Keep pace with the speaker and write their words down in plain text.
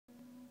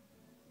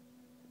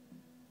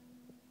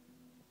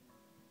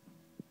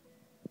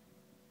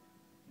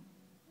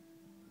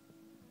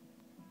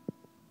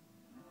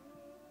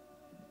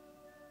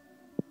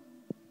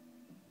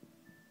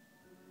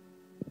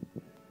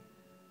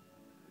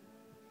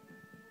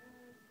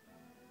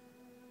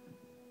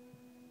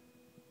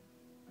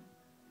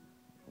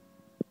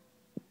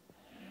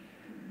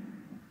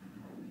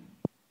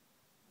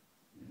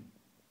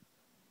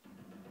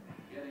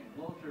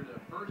closer to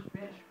first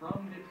pitch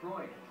from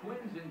Detroit.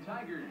 Twins and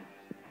Tigers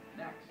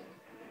next.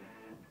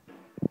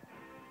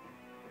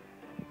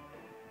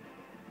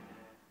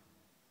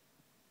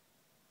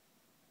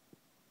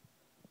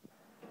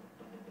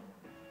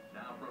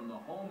 Now from the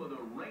home of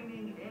the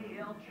reigning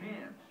AL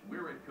champs,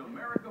 we're at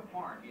Comerica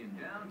Park in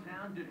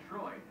downtown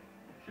Detroit.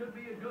 Should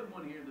be a good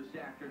one here this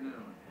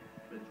afternoon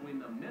between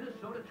the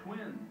Minnesota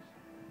Twins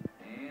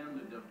and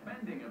the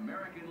defending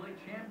American League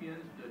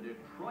champions, the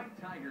Detroit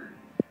Tigers.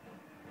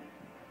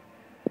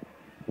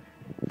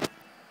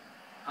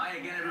 Hi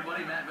again,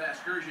 everybody. Matt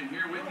Vasgersian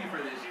here with you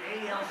for this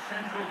AL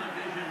Central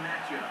Division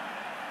matchup.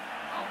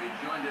 I'll be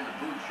joined in the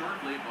booth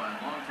shortly by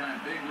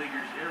longtime big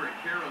leaguers Eric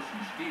Karros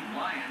and Steve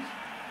Lyons.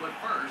 But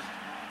first,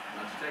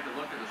 let's take a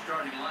look at the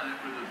starting lineup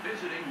for the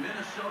visiting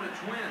Minnesota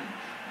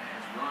Twins.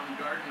 As Ron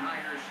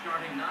Gardenhire's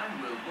starting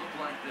nine will look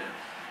like this.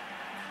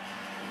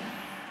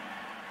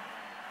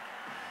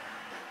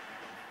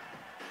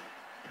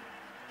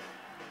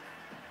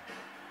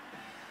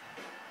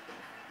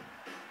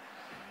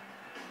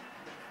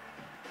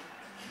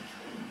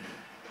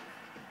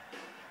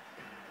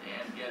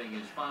 Getting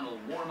his final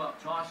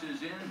warm-up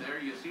tosses in.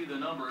 There you see the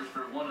numbers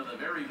for one of the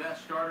very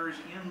best starters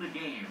in the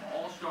game,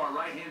 all-star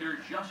right-hander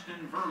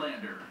Justin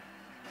Verlander.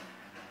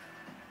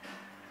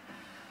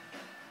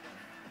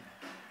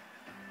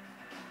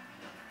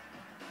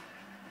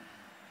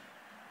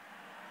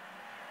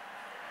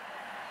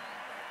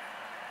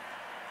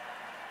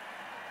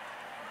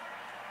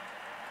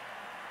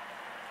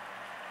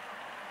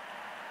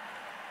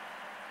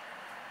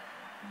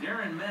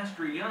 Darren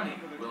Mastroianni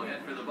will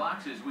head for the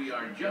boxes. We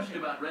are just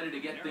about ready to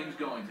get things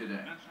going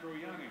today.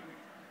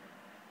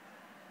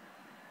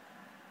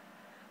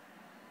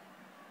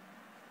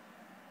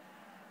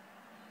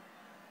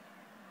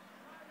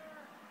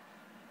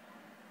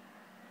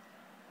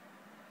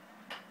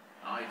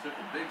 Oh, he took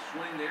a big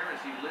swing there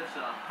as he lifts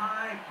a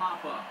high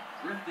pop-up,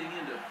 drifting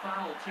into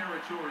foul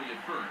territory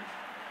at first.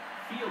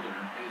 Fielder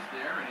is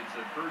there, and it's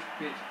a first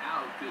pitch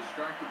out to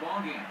start the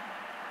ballgame.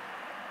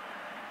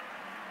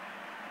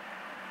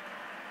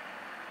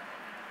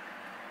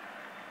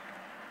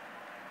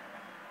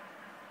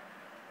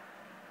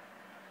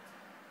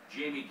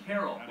 Jamie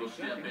Carroll will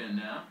step in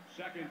now.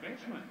 Second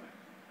baseman,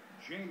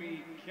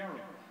 Jamie Carroll.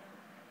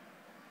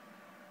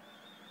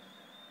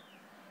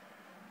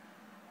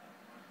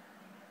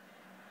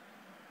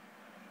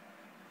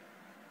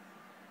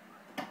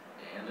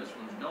 And this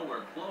one's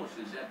nowhere close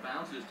as that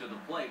bounces to the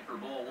plate for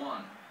ball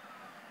one.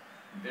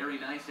 Very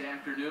nice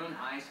afternoon,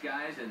 high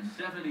skies, and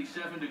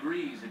 77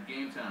 degrees at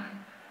game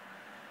time.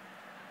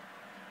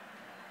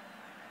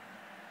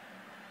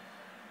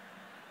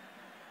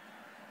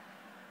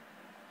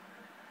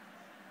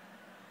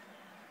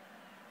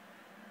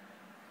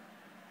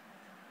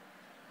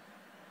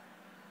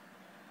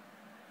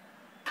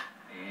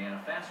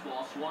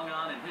 Fastball swung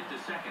on and hit to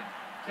second.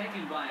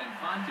 Taken by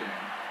Infante.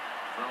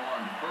 Throw on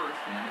to first,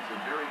 and it's a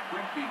very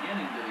quick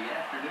beginning to the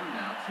afternoon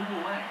now. 2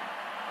 away.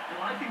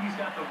 Well, I think he's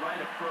got the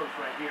right approach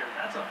right here.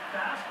 That's a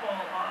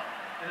fastball up,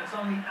 and it's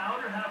on the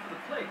outer half of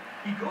the plate.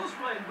 He goes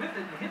right with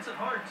it and hits it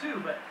hard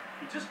too, but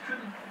he just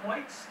couldn't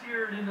quite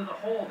steer it into the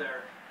hole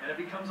there, and it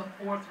becomes a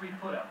 4-3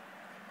 putout.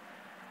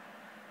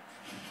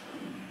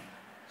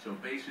 So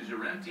bases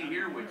are empty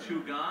here with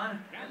 2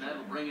 gone, and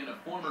that'll bring in a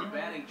former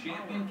batting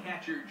champion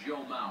catcher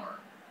Joe Mauer.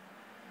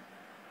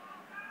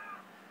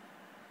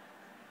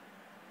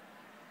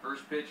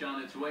 First pitch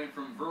on its way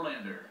from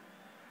Verlander.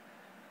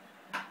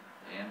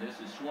 And this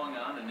is swung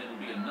on, and it'll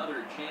be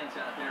another chance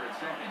out there at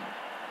second.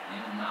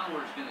 And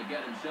Mauer's going to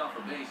get himself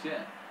a base hit.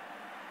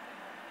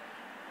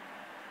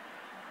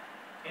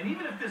 And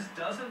even if this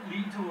doesn't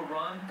lead to a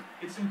run,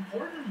 it's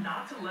important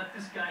not to let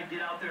this guy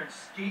get out there and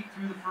skate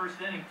through the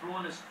first inning,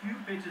 throwing as few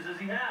pitches as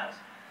he has.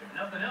 If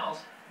nothing else,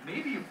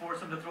 maybe you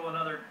force him to throw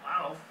another,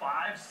 I don't know,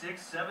 5,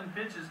 6, 7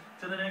 pitches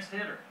to the next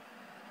hitter.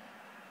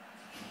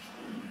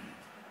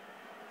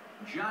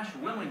 Josh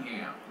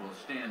Willingham will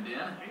stand in.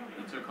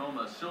 He took home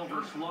a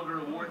Silver Slugger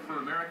Award for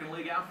American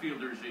League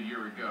outfielders a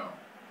year ago.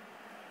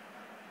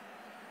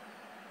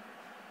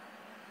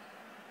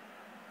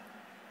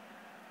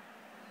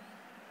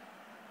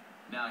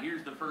 Now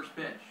here's the first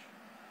pitch.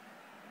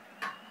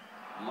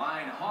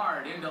 Line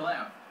hard into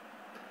left.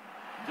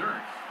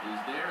 Dirt is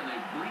there, and they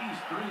breeze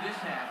through this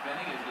half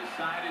inning as the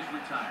side is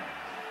retired.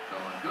 So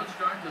a good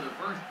start to the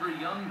first for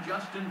young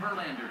Justin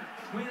Verlander.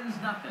 Twins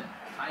nothing.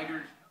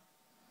 Tigers.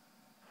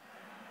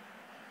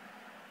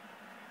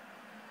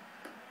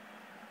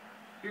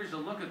 Here's a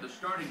look at the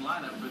starting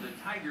lineup for the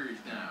Tigers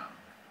now.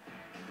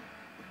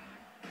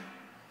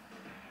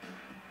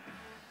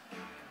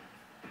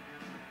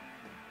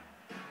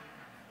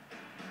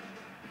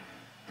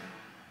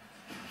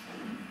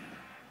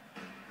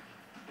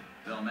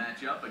 They'll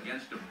match up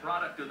against a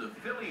product of the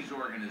Phillies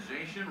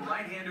organization,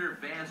 right-hander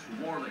Vance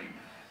Worley.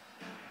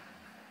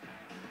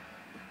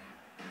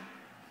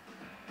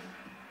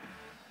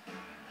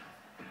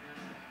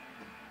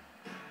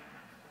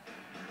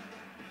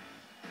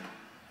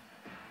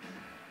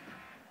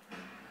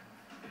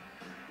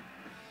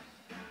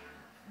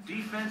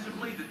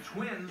 Defensively, the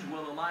Twins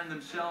will align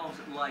themselves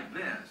like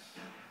this.